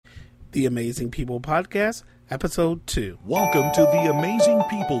The Amazing People Podcast, Episode 2. Welcome to the Amazing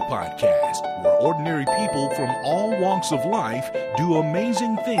People Podcast, where ordinary people from all walks of life do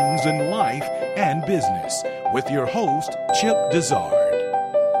amazing things in life and business, with your host, Chip Dizard.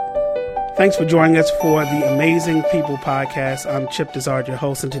 Thanks for joining us for the Amazing People Podcast. I'm Chip Dizard, your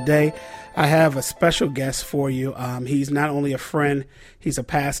host, and today I have a special guest for you. He's not only a friend, he's a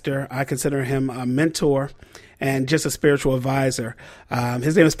pastor. I consider him a mentor and just a spiritual advisor.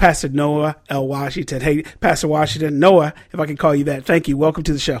 His name is Pastor Noah L. Washington. Hey, Pastor Washington, Noah, if I can call you that. Thank you. Welcome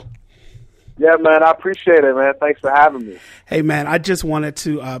to the show. Yeah, man, I appreciate it, man. Thanks for having me. Hey, man, I just wanted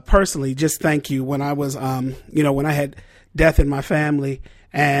to personally just thank you when I was, when I had death in my family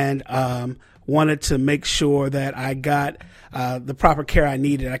and wanted to make sure that I got the proper care I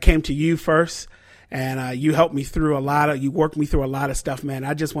needed. I came to you first. And you helped me through you worked me through a lot of stuff, man.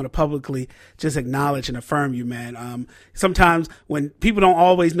 I just want to publicly just acknowledge and affirm you, man. Sometimes when people don't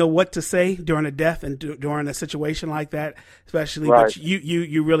always know what to say during a death and during a situation like that, especially, right. But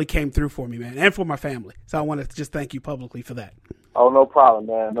you really came through for me, man, and for my family. So I want to just thank you publicly for that. Oh, no problem,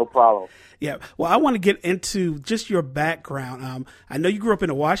 man. No problem. Yeah. Well, I want to get into just your background. I know you grew up in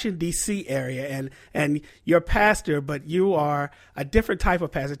the Washington, D.C. area, and you're a pastor, but you are a different type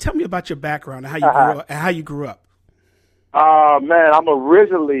of pastor. Tell me about your background and how you grew up. Man, I'm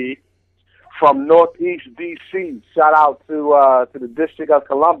originally from Northeast D.C. Shout out to the District of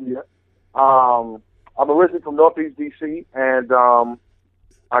Columbia. I'm originally from Northeast D.C., and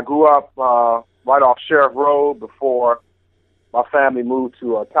I grew up right off Sheriff Road before my family moved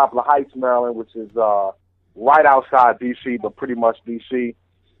to Capitol Heights, Maryland, which is right outside D.C., but pretty much D.C.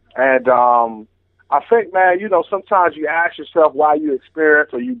 And I think, man, sometimes you ask yourself why you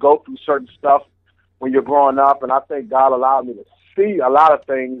experience or you go through certain stuff when you're growing up, and I think God allowed me to see a lot of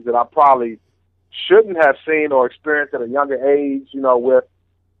things that I probably shouldn't have seen or experienced at a younger age, with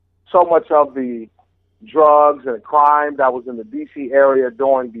so much of the drugs and crime that was in the D.C. area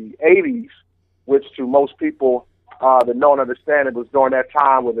during the 80s, which to most people that don't understand it was during that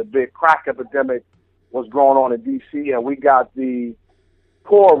time where the big crack epidemic was going on in D.C., and we got the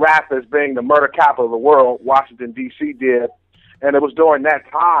poor rappers being the murder capital of the world, Washington, D.C. did. And it was during that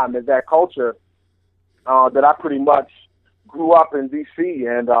time and that culture that I pretty much grew up in D.C.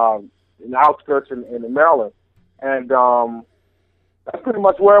 and in the outskirts in Maryland. And that's pretty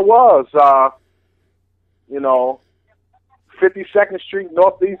much where it was. 52nd Street,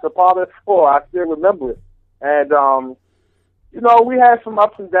 Northeast, apartment 4. I still remember it. And, we had some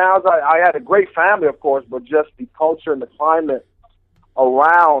ups and downs. I had a great family, of course, but just the culture and the climate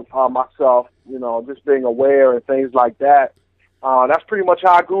around myself, just being aware and things like that. That's pretty much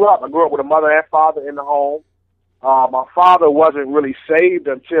how I grew up. I grew up with a mother and father in the home. My father wasn't really saved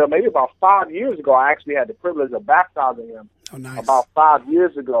until maybe about 5 years ago. I actually had the privilege of baptizing him about 5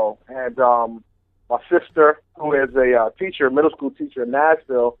 years ago. And my sister, who is a middle school teacher in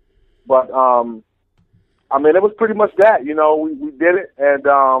Nashville, but it was pretty much that, we did it, and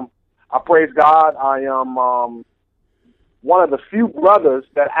I praise God. I am one of the few brothers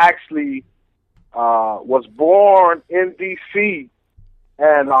that actually was born in D.C.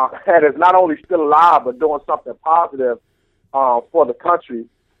 and is not only still alive, but doing something positive for the country.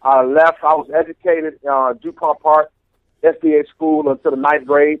 I was educated DuPont Park SBA school until the 9th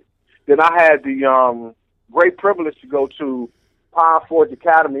grade. Then I had the great privilege to go to Pine Forge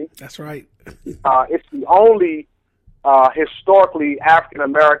Academy. That's right. It's the only historically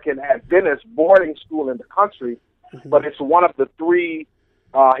African-American Adventist boarding school in the country, but it's one of the 3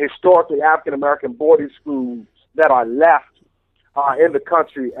 historically African-American boarding schools that are left in the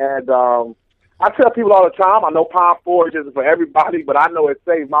country. And I tell people all the time, I know Pine Forge isn't for everybody, but I know it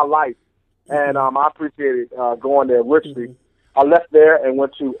saved my life, and I appreciate it going there richly. I left there and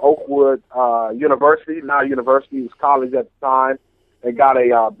went to Oakwood University. Now university, was college at the time, and got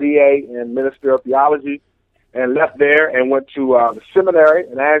a BA in ministerial theology, and left there and went to the seminary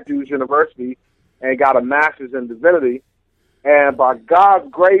at Andrews University and got a master's in divinity. And by God's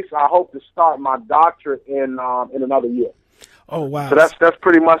grace, I hope to start my doctorate in another year. Oh, wow. So that's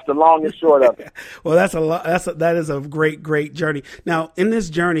pretty much the long and short of it. Well, that is a great journey. Now, in this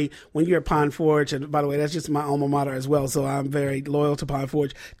journey, when you're at Pine Forge, and by the way, that's just my alma mater as well, so I'm very loyal to Pine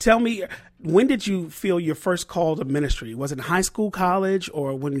Forge. Tell me, when did you feel your first call to ministry? Was it in high school, college,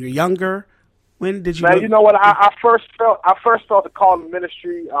 or when you were younger? When did you? Man, you know what? I first felt the call to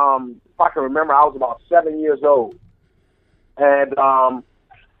ministry. If I can remember, I was about 7 years old, and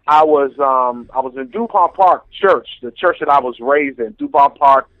I was in DuPont Park Church, the church that I was raised in, DuPont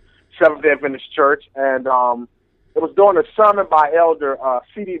Park Seventh-day Adventist Church, and it was during a sermon by Elder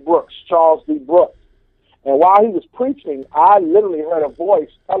C.D. Brooks, Charles D. Brooks, And while he was preaching, I literally heard a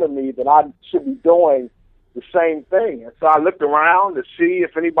voice telling me that I should be doing the same thing. And so I looked around to see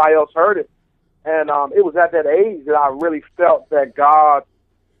if anybody else heard it. And it was at that age that I really felt that God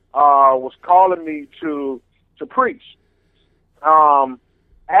was calling me to preach.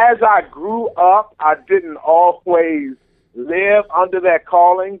 As I grew up, I didn't always live under that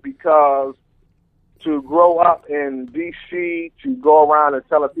calling, because to grow up in D.C., to go around and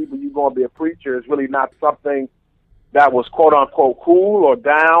telling people you're going to be a preacher is really not something that was quote-unquote cool or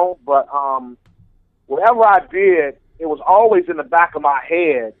down. But whatever I did, it was always in the back of my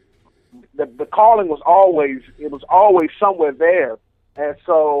head. The calling was always somewhere there. And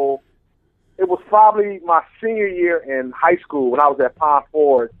so it was probably my senior year in high school when I was at Pine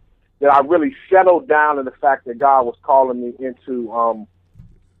Ford that I really settled down in the fact that God was calling me into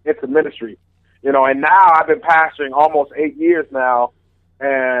ministry. You know, and now I've been pastoring almost 8 years now.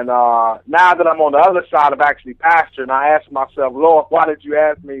 And now that I'm on the other side of actually pastoring, I ask myself, Lord, why did you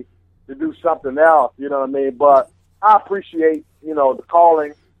ask me to do something else? You know what I mean? But I appreciate, the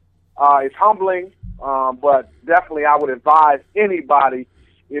calling. It's humbling, but definitely I would advise anybody,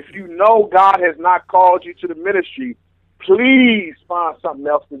 if you know God has not called you to the ministry, please find something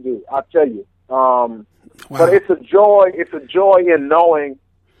else to do. I tell you. Wow. But it's a joy in knowing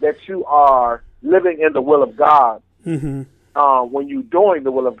that you are living in the will of God when you're doing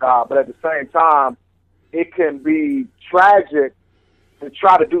the will of God. But at the same time, it can be tragic to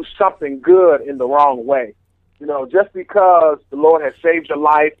try to do something good in the wrong way. Just because the Lord has saved your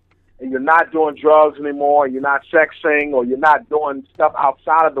life and you're not doing drugs anymore, you're not sexing, or you're not doing stuff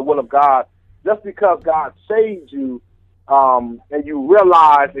outside of the will of God, just because God saved you and you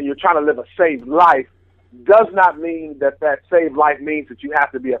realize and you're trying to live a saved life, does not mean that saved life means that you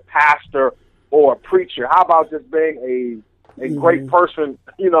have to be a pastor or a preacher. How about just being a great person,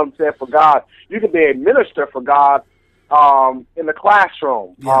 for God? You can be a minister for God in the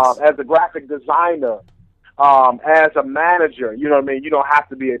classroom, yes, as a graphic designer, as a manager. You know what I mean? You don't have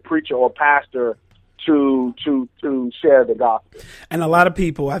to be a preacher or pastor to share the gospel. And a lot of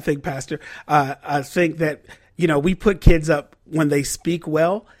people, I think, Pastor, I think that, we put kids up when they speak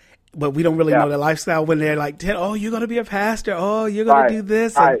well, but we don't really know their lifestyle when they're like, oh, you're going to be a pastor. Oh, you're going to do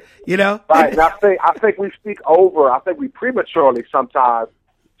this. And, Right. And I think we speak over. I think we prematurely sometimes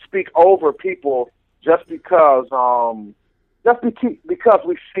speak over people just because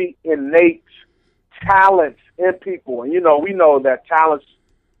we see innate talents in people. And, we know that talents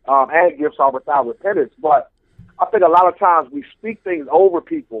and gifts are without repentance. But I think a lot of times we speak things over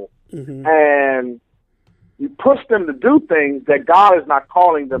people and you push them to do things that God is not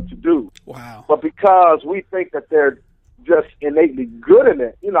calling them to do. Wow. But because we think that they're just innately good in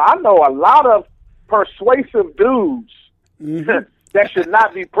it. I know a lot of persuasive dudes that should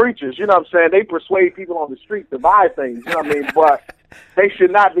not be preachers. You know what I'm saying? They persuade people on the street to buy things. You know what I mean? But they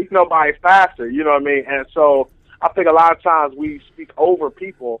should not be nobody's pastor. You know what I mean? And so I think a lot of times we speak over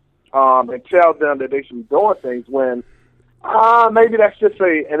people and tell them that they should be doing things when maybe that's just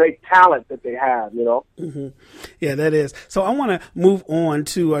a talent that they have, Yeah, that is. So I want to move on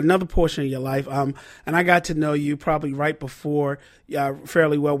to another portion of your life. And I got to know you probably right before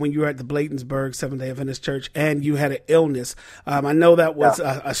fairly well when you were at the Bladensburg Seventh-day Adventist Church and you had an illness. I know that was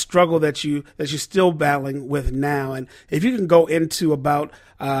a struggle that you're still battling with now. And if you can go into about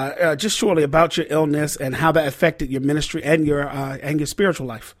just shortly about your illness and how that affected your ministry and your spiritual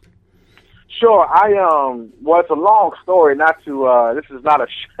life. Sure. Well, it's a long story, this is not a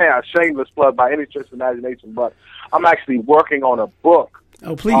shameless plug by any stretch of imagination, but I'm actually working on a book.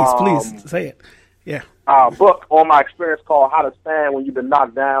 Oh, please say it. Yeah. Book on my experience called How to Stand When You've Been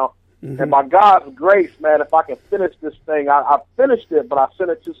Knocked Down. And by God's grace, man, if I can finish this thing, I finished it, but I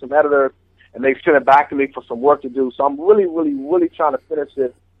sent it to some editors and they sent it back to me for some work to do. So I'm really, really, really trying to finish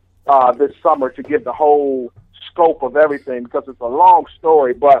it this summer to give the whole scope of everything, because it's a long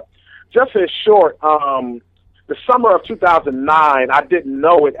story, but just in short, the summer of 2009, I didn't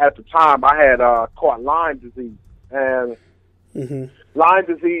know it at the time. I had caught Lyme disease, and Lyme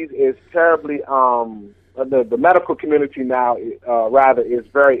disease is terribly. The medical community now, is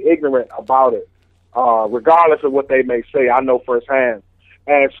very ignorant about it, regardless of what they may say. I know firsthand,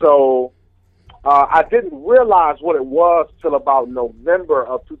 and so I didn't realize what it was till about November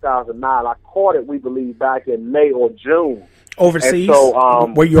of 2009. I caught it, we believe, back in May or June. Overseas?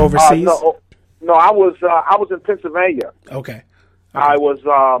 So, were you overseas? No, I was in Pennsylvania. Okay. I was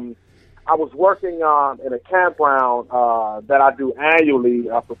working in a campground that I do annually,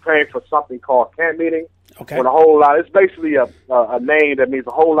 preparing for something called camp meeting. Okay. With a whole lot. It's basically a name that means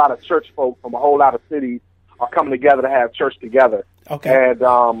a whole lot of church folk from a whole lot of cities are coming together to have church together. Okay.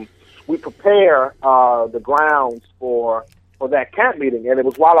 And we prepare the grounds for that camp meeting. And it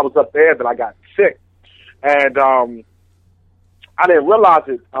was while I was up there that I got sick. And I didn't realize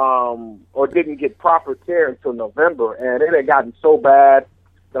it or didn't get proper care until November. And it had gotten so bad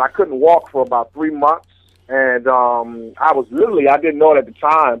that I couldn't walk for about 3 months. And I didn't know it at the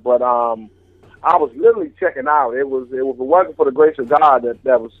time, but I was literally checking out. It wasn't for the grace of God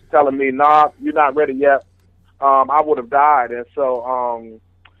that was telling me, nah, you're not ready yet. I would have died. And so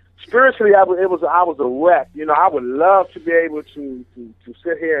spiritually, I was a wreck. You know, I would love to be able to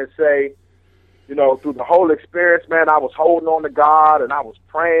sit here and say, you know, through the whole experience, man, I was holding on to God and I was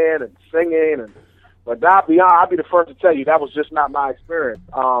praying and singing. But I'll be the first to tell you that was just not my experience.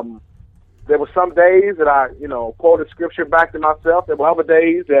 There were some days that I, you know, quoted scripture back to myself. There were other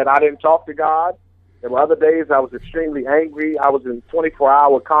days that I didn't talk to God. There were other days I was extremely angry. I was in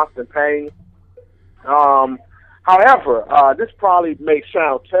 24-hour constant pain. However, this probably may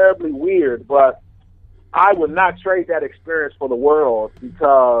sound terribly weird, but I would not trade that experience for the world,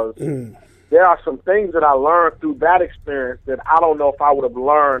 because there are some things that I learned through that experience that I don't know if I would have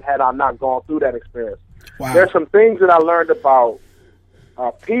learned had I not gone through that experience. Wow. There's some things that I learned about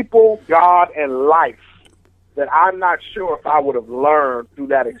people, God, and life that I'm not sure if I would have learned through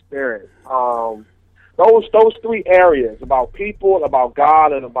that experience. Those three areas, about people, about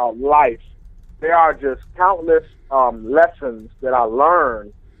God, and about life, there are just countless lessons that I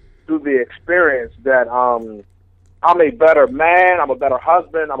learned through the experience that I'm a better man, I'm a better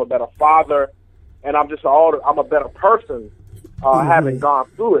husband, I'm a better father, and I'm a better person having gone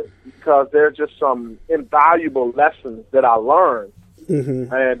through it, because there's just some invaluable lessons that I learned.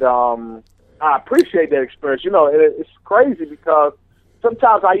 And I appreciate that experience. You know, it's crazy because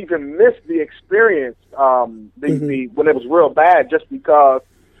sometimes I even miss the experience when it was real bad, just because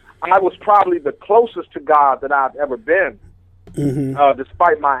I was probably the closest to God that I've ever been,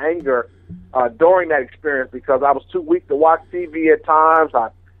 despite my anger during that experience, because I was too weak to watch TV at times. I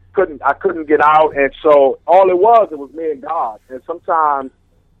couldn't get out, and so all it was me and God. And sometimes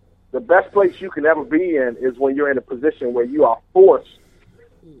the best place you can ever be in is when you're in a position where you are forced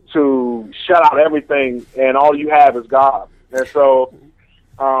to shut out everything and all you have is God. And so,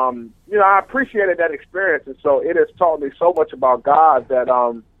 you know, I appreciated that experience. And so it has taught me so much about God that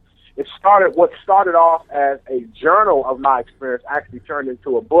what started off as a journal of my experience actually turned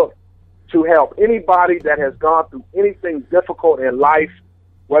into a book to help anybody that has gone through anything difficult in life,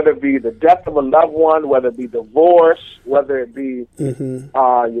 whether it be the death of a loved one, whether it be divorce, whether it be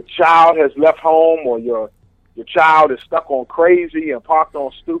your child has left home, or your child is stuck on crazy and parked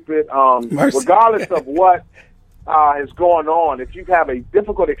on stupid. Regardless of what is going on, if you have a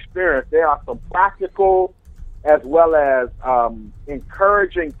difficult experience, there are some practical as well as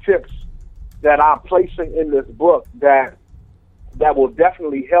encouraging tips that I'm placing in this book that will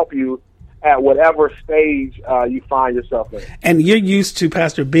definitely help you at whatever stage you find yourself in. And you're used to,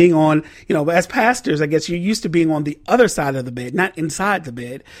 Pastor, being on, you know, as pastors, I guess you're used to being on the other side of the bed, not inside the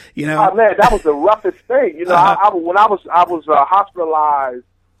bed, you know. Oh, man, that was the roughest thing. You know, when I was hospitalized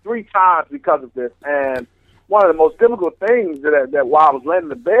 3 times because of this, and one of the most difficult things that while I was laying in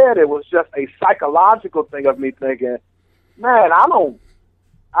the bed, it was just a psychological thing of me thinking, man,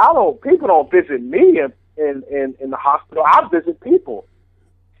 people don't visit me in the hospital. I visit people.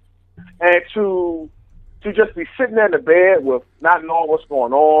 And to just be sitting there in the bed with not knowing what's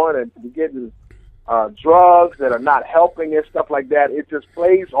going on, and to be getting drugs that are not helping and stuff like that, it just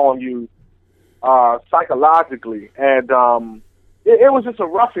plays on you psychologically. And it was just a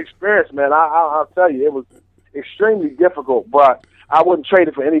rough experience, man. I'll tell you, it was extremely difficult, but I wouldn't trade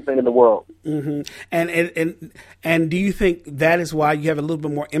it for anything in the world. And do you think that is why you have a little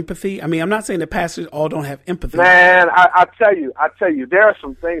bit more empathy? I mean, I'm not saying that pastors all don't have empathy. Man, I tell you, there are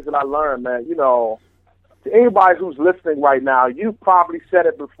some things that I learned, man. You know, to anybody who's listening right now, you've probably said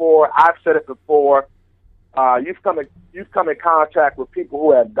it before. I've said it before. You've come in contact with people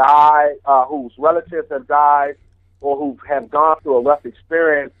who have died, whose relatives have died, or who have gone through a rough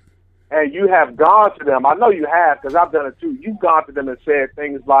experience. And you have gone to them. I know you have, because I've done it too. You've gone to them and said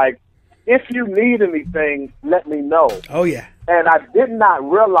things like, if you need anything, let me know. Oh, yeah. And I did not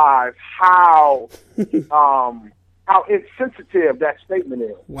realize how insensitive that statement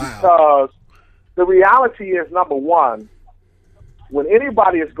is. Wow. Because the reality is, number one, when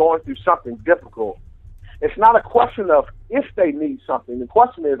anybody is going through something difficult, it's not a question of if they need something. The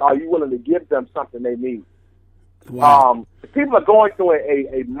question is, are you willing to give them something they need? Wow. If people are going through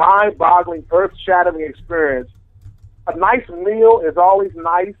a mind-boggling, earth-shattering experience, a nice meal is always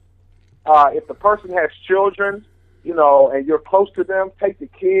nice. If the person has children, you know, and you're close to them, take the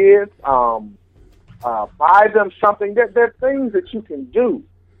kids, buy them something. There are things that you can do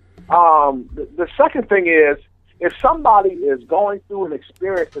The second thing is, if somebody is going through an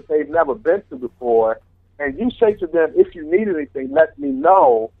experience that they've never been through before, and you say to them, if you need anything, let me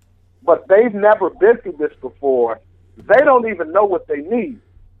know, but they've never been through this before, they don't even know what they need.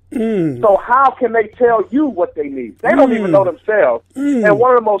 So how can they tell you what they need? They don't even know themselves. And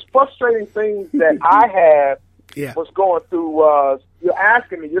one of the most frustrating things that I had was going through was, you're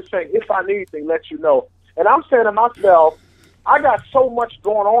asking me, you're saying, if I need anything, let you know. And I'm saying to myself, I got so much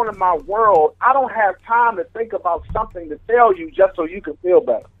going on in my world, I don't have time to think about something to tell you just so you can feel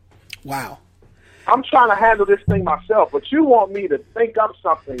better. Wow. I'm trying to handle this thing myself, but you want me to think up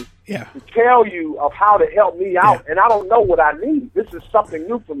something to tell you of how to help me out, and I don't know what I need. This is something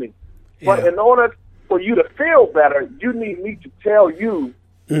new for me. But in order for you to feel better, you need me to tell you,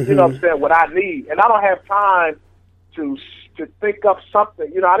 you know what I'm saying, what I need. And I don't have time to think up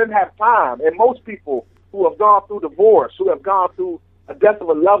something. You know, I didn't have time. And most people who have gone through divorce, who have gone through a death of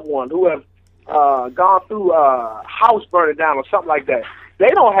a loved one, who have gone through a house burning down or something like that, they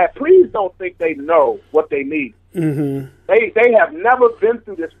don't have, please don't think they know what they need. They have never been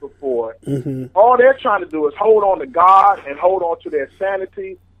through this before. All they're trying to do is hold on to God and hold on to their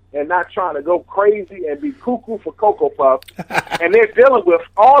sanity and not trying to go crazy and be cuckoo for Cocoa Puffs. And they're dealing with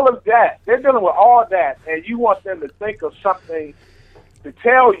all of that. They're dealing with all that, and you want them to think of something to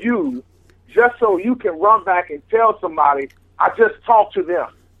tell you just so you can run back and tell somebody, I just talked to them.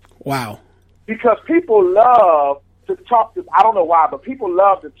 Wow. Because people love to talk to, I don't know why, but people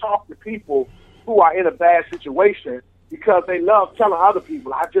love to talk to people who are in a bad situation because they love telling other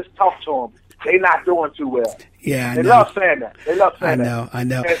people, I just talked to them. They're not doing too well. Yeah, They love saying that. They love saying that. I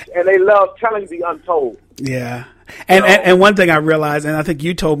know. And they love telling the untold. Yeah. And one thing I realized, and I think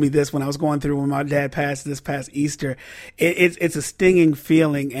you told me this when I was going through when my dad passed this past Easter, it's a stinging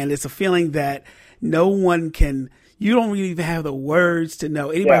feeling, and it's a feeling that no one can, you don't really even have the words to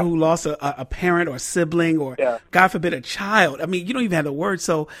know. Anybody who lost a parent or sibling or, God forbid, a child, I mean, you don't even have the words.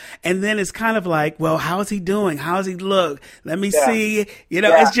 So, and then it's kind of like, well, how is he doing? How does he look? Let me see. You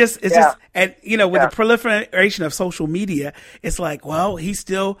know, it's just, and, you know, with the proliferation of social media, it's like, well, he's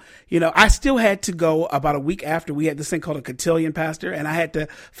still, you know, I still had to go about a week after we had this thing called a cotillion pastor, and I had to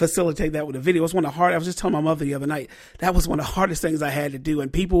facilitate that with a video. It was one of the hardest, I was just telling my mother the other night, that was one of the hardest things I had to do.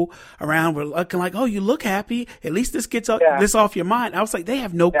 And people around were looking like, oh, you look happy. At least this gets this off your mind. I was like, they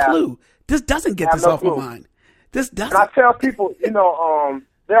have no clue. This doesn't get this off my mind. This doesn't. And I tell people, you know,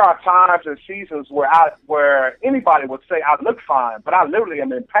 there are times and seasons where anybody would say, I look fine, but I literally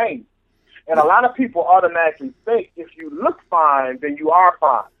am in pain. And a lot of people automatically think if you look fine, then you are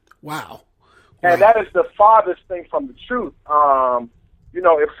fine. Wow. And that is the farthest thing from the truth. You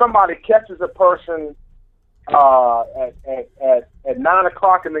know, if somebody catches a person at 9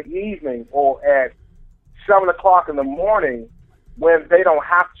 o'clock in the evening or at 7 o'clock in the morning when they don't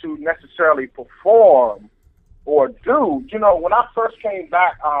have to necessarily perform or do, you know, when I first came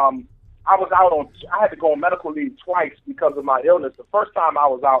back, I had to go on medical leave twice because of my illness. The first time I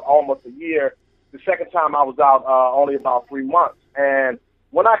was out almost a year. The second time I was out only about 3 months. And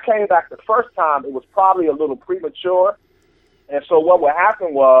when I came back the first time, it was probably a little premature. And so what would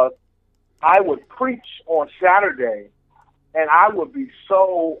happen was I would preach on Saturday, and I would be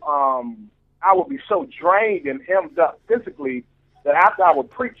so drained and hemmed up physically that after I would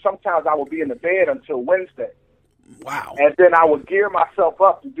preach, sometimes I would be in the bed until Wednesday. Wow. And then I would gear myself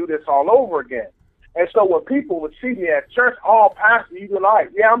up to do this all over again. And so when people would see me at church, oh, Pastor, you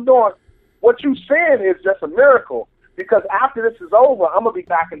like, yeah, I'm doing, what you saying is just a miracle, because after this is over, I'm going to be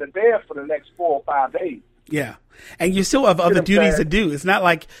back in the bed for the next 4 or 5 days. Yeah. And you still have other duties to do. It's not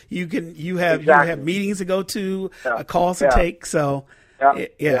like you have meetings to go to, calls to take. So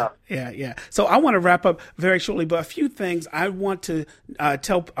yeah. So I want to wrap up very shortly, but a few things I want to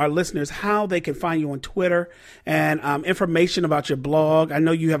tell our listeners how they can find you on Twitter and information about your blog. I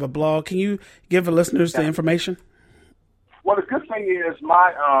know you have a blog. Can you give the listeners the information? Well, the good thing is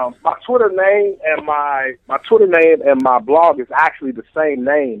my Twitter name and my blog is actually the same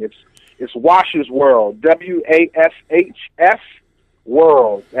name. It's Wash's World, WASHS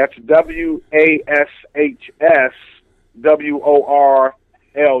World. That's WASHS WORLD.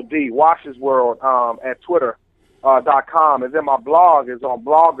 Wash's World at Twitter.com, and then my blog is on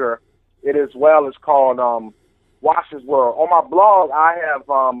Blogger. It as well is called Wash's World. On my blog, I have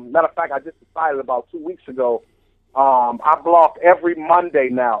matter of fact, I just decided about 2 weeks ago. I blog every Monday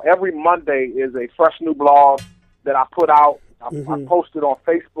now. Every Monday is a fresh new blog that I put out. I post it on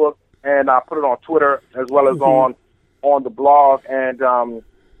Facebook and I put it on Twitter as well as on the blog. And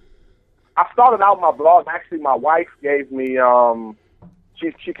I started out my blog. Actually, my wife gave me.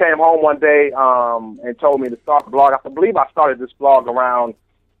 She came home one day and told me to start the blog. I believe I started this blog around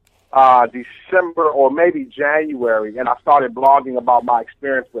December or maybe January, and I started blogging about my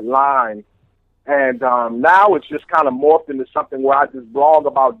experience with Lyme. And now it's just kind of morphed into something where I just blog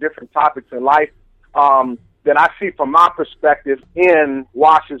about different topics in life that I see from my perspective in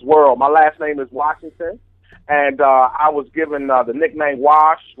Wash's world. My last name is Washington, and I was given the nickname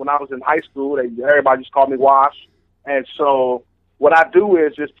Wash when I was in high school. Everybody just called me Wash. And so what I do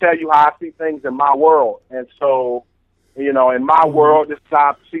is just tell you how I see things in my world. And so, you know, in my world, this is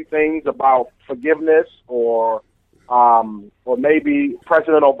how I see things about forgiveness or maybe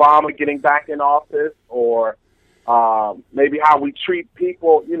President Obama getting back in office, or maybe how we treat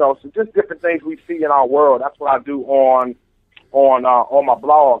people, you know, so just different things we see in our world. That's what I do on my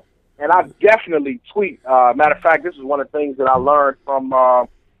blog. And I definitely tweet. Matter of fact, this is one of the things that I learned from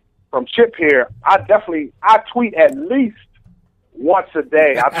Chip here. I tweet at least once a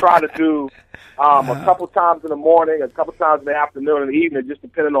day. I try to do a couple times in the morning, a couple times in the afternoon, and the evening, just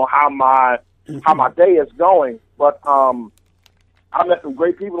depending on how my day is going. But I met some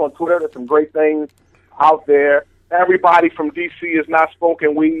great people on Twitter. There's some great things out there. Everybody from D.C. is not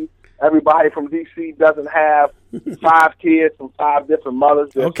smoking weed. Everybody from D.C. doesn't have 5 kids from 5 different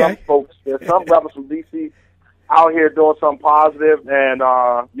mothers. There's some brothers from D.C. out here doing something positive, and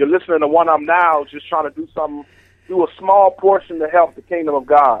you're listening to one of them now, just trying to do a small portion to help the kingdom of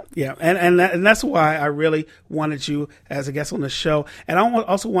God. Yeah, and that's why I really wanted you as a guest on the show. And I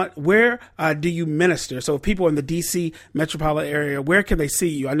also want, where do you minister? So if people in the D.C. metropolitan area, where can they see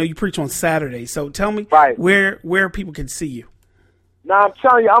you? I know you preach on Saturday, so tell me where people can see you. Now, I'm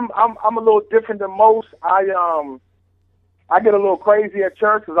telling you, I'm a little different than most. I get a little crazy at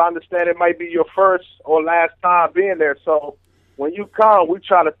church because I understand it might be your first or last time being there. So when you come, we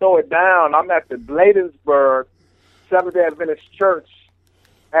try to throw it down. I'm at the Bladensburg Seventh-day Adventist Church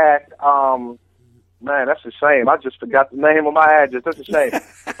at, man, that's a shame. I just forgot the name of my address. That's a shame.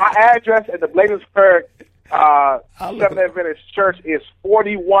 My address at the Bladensburg Seventh-day Adventist Church is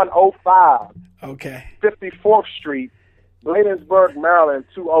 4105 54th Street, Bladensburg, Maryland,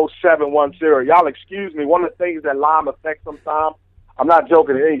 20710. Y'all excuse me. One of the things that Lyme affects sometimes, I'm not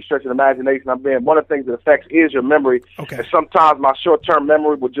joking in any stretch of the imagination, one of the things that affects is your memory. Okay. And sometimes my short-term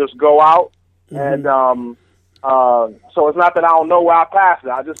memory will just go out. Mm-hmm. And so it's not that I don't know where I passed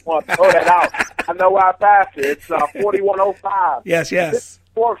it. I just want to throw that out. I know where I passed it. It's 4105. Yes.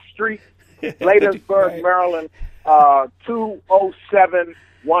 4th Street, Bladensburg, Maryland,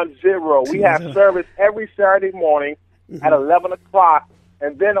 20710. We have service every Saturday morning at 11 o'clock.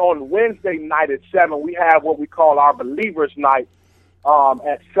 And then on Wednesday night at 7, we have what we call our Believers Night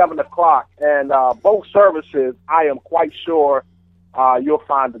at 7 o'clock. And both services, I am quite sure you'll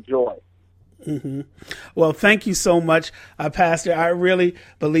find the joy. Mm-hmm. Well, thank you so much, Pastor. I really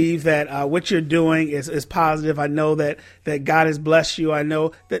believe that what you're doing is positive. I know that God has blessed you. I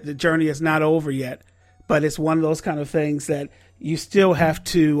know that the journey is not over yet, but it's one of those kind of things that you still have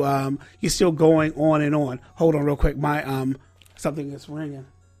to, you're still going on and on. Hold on real quick. My, something is ringing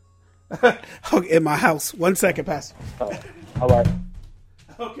in my house. 1 second, Pastor. All right.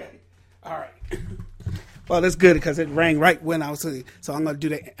 Okay. All right. Well, that's good because it rang right when I was singing. So I'm going to do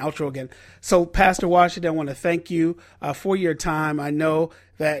the outro again. So, Pastor Washington, I want to thank you for your time. I know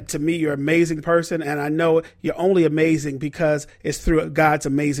that to me, you're an amazing person, and I know you're only amazing because it's through God's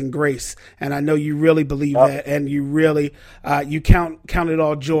amazing grace. And I know you really believe that, and you really you count it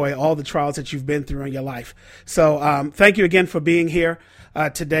all joy, all the trials that you've been through in your life. So, thank you again for being here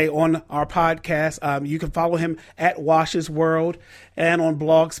today on our podcast. You can follow him at Wash's World and on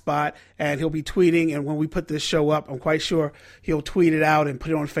Blogspot, and he'll be tweeting. And when we put this show up, I'm quite sure he'll tweet it out and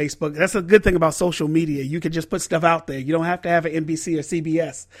put it on Facebook. That's a good thing about social media. You can just put stuff out there. You don't have to have an NBC or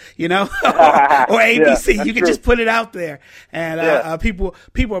CBS, you know, or ABC. Yeah, you can just put it out there, and people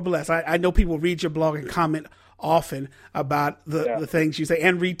are blessed. I know people read your blog and comment often about the things you say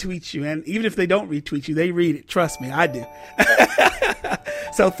and retweet you. And even if they don't retweet you, they read it. Trust me, I do.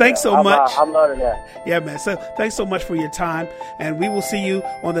 So thanks so much. I'm learning that. Yeah, man. So thanks so much for your time. And we will see you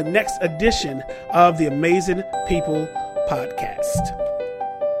on the next edition of the Amazing People Podcast.